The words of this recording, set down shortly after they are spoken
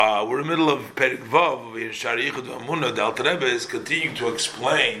We're in the middle of Perik Vav in Shari Yichud V'Amunah. The Alter Rebbe is continuing to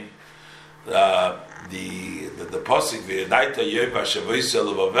explain the pasuk V'Yadaita Yeva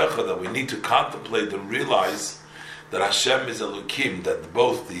Shavoyisel Levavecha, that we need to contemplate and realize that Hashem is Elokim, that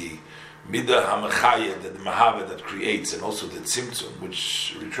both the Midah HaMechayed, the Mahava that creates, and also the Tzimtzum,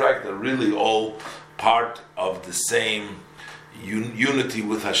 which retract, are really all part of the same unity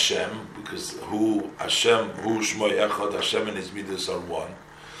with Hashem, because Hu Shmo Echad, Hashem and His Midas are one.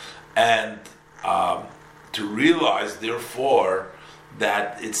 And to realize, therefore,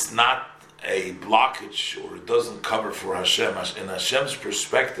 that it's not a blockage, or it doesn't cover for Hashem. In Hashem's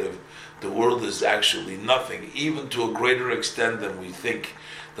perspective, the world is actually nothing, even to a greater extent than we think,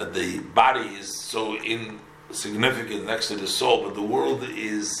 that the body is so insignificant next to the soul, but the world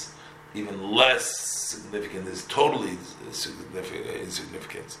is even less significant, is totally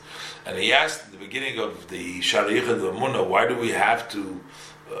insignificant. And he asked at the beginning of the Shari Yichud V'Amunah, why do we have to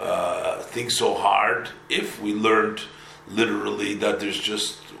think so hard if we learned literally that there's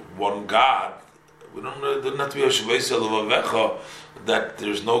just one God? We don't have to be a Shavoyisel Levavecha, that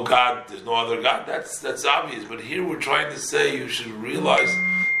there's no God, there's no other God. That's obvious. But here we're trying to say you should realize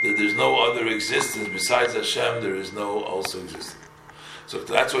that there's no other existence besides Hashem. There is no also existence. So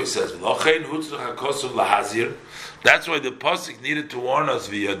that's why he says, that's why the pasuk needed to warn us,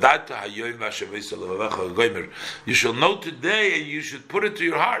 you shall know today and you should put it to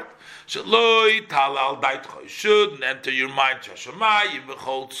your heart. It shouldn't enter your mind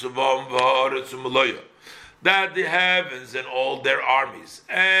that the heavens and all their armies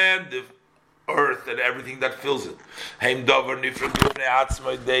and the earth and everything that fills it,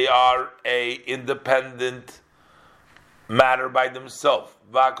 they are a independent matter by themselves.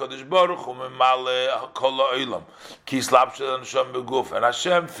 And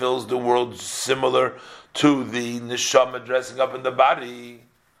Hashem fills the world similar to the neshama dressing up in the body.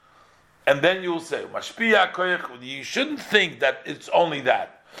 And then you will say, you shouldn't think that it's only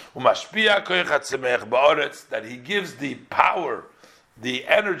that. That He gives the power, the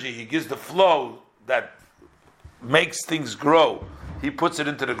energy, He gives the flow that makes things grow. He puts it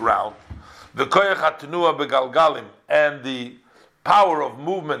into the ground. And the power of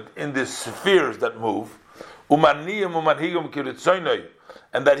movement in the spheres that move, and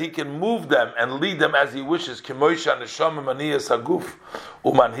that He can move them and lead them as He wishes, just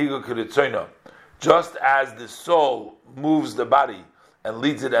as the soul moves the body and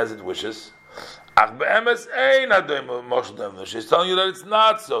leads it as it wishes. She's telling you that it's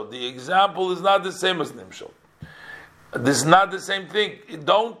not so. The example is not the same as Nimshal. This is not the same thing.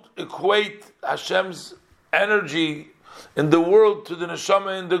 Don't equate Hashem's energy in the world to the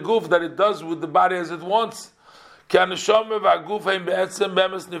neshama in the guf that it does with the body as it wants. Because the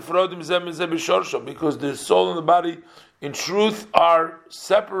soul and the body in truth are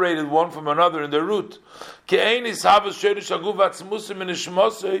separated one from another in their root. For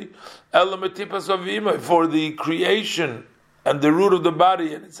the creation and the root of the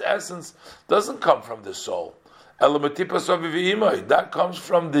body and its essence doesn't come from the soul. That comes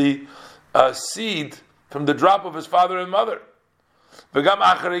from the seed, from the drop of his father and mother.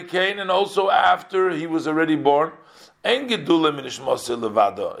 And also after he was already born, his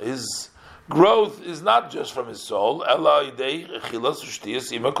growth is not just from his soul.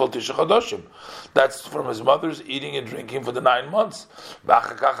 That's from his mother's eating and drinking for the 9 months.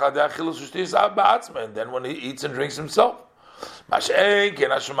 And then when he eats and drinks himself. As opposed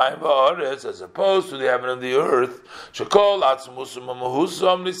to the heaven and the earth,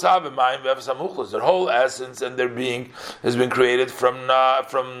 their whole essence and their being has been created from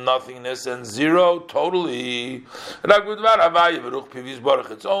nothingness and zero, totally.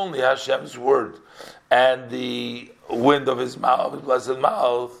 It's only Hashem's word and the wind of His mouth, His blessed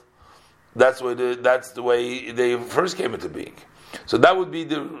mouth. That's the way they first came into being. So that would be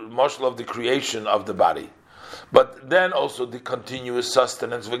the mashal of the creation of the body. But then also the continuous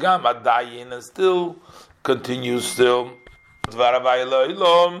sustenance, v'gam adayin, and still continues still. The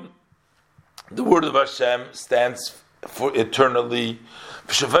word of Hashem stands for eternally,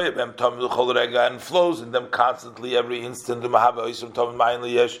 and flows in them constantly, every instant,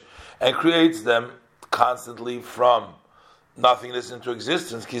 and creates them constantly from nothingness into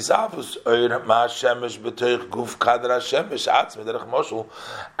existence.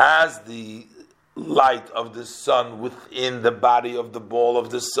 As the light of the sun within the body of the ball of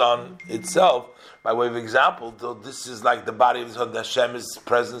the sun itself. By way of example, though this is like the body of the sun, Hashem's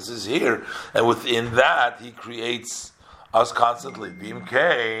presence is here, and within that He creates us constantly.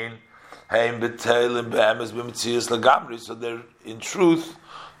 So they're in truth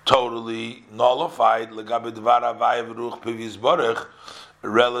totally nullified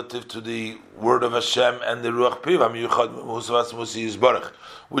relative to the word of Hashem and the Ruach Piv,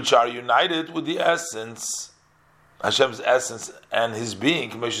 which are united with the essence, Hashem's essence and His being,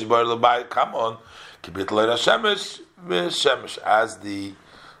 come on, as the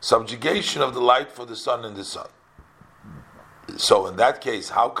subjugation of the light for the sun and the sun. So in that case,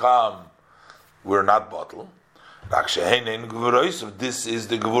 how come we're not bottle? This is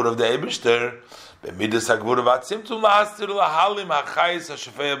the gevur of the Eibishter.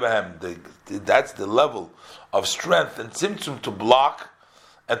 That's the level of strength and tzimtzum to block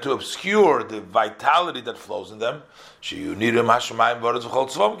and to obscure the vitality that flows in them. So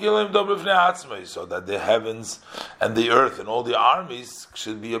that the heavens and the earth and all the armies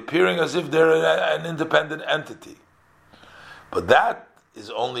should be appearing as if they're an independent entity. But that is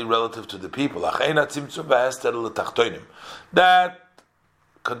only relative to the people. That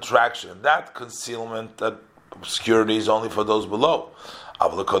contraction, that concealment, that obscurity is only for those below.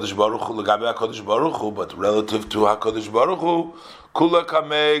 But relative to HaKadosh Baruch Hu,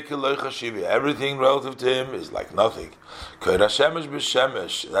 everything relative to Him is like nothing.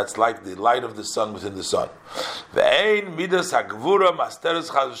 That's like the light of the sun within the sun. The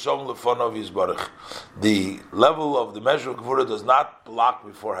level of the measure of Gvura does not block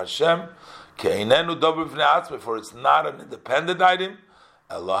before Hashem, for it's not an independent item,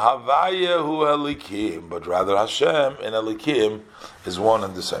 but rather Hashem and Elikim is one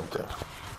and the same thing.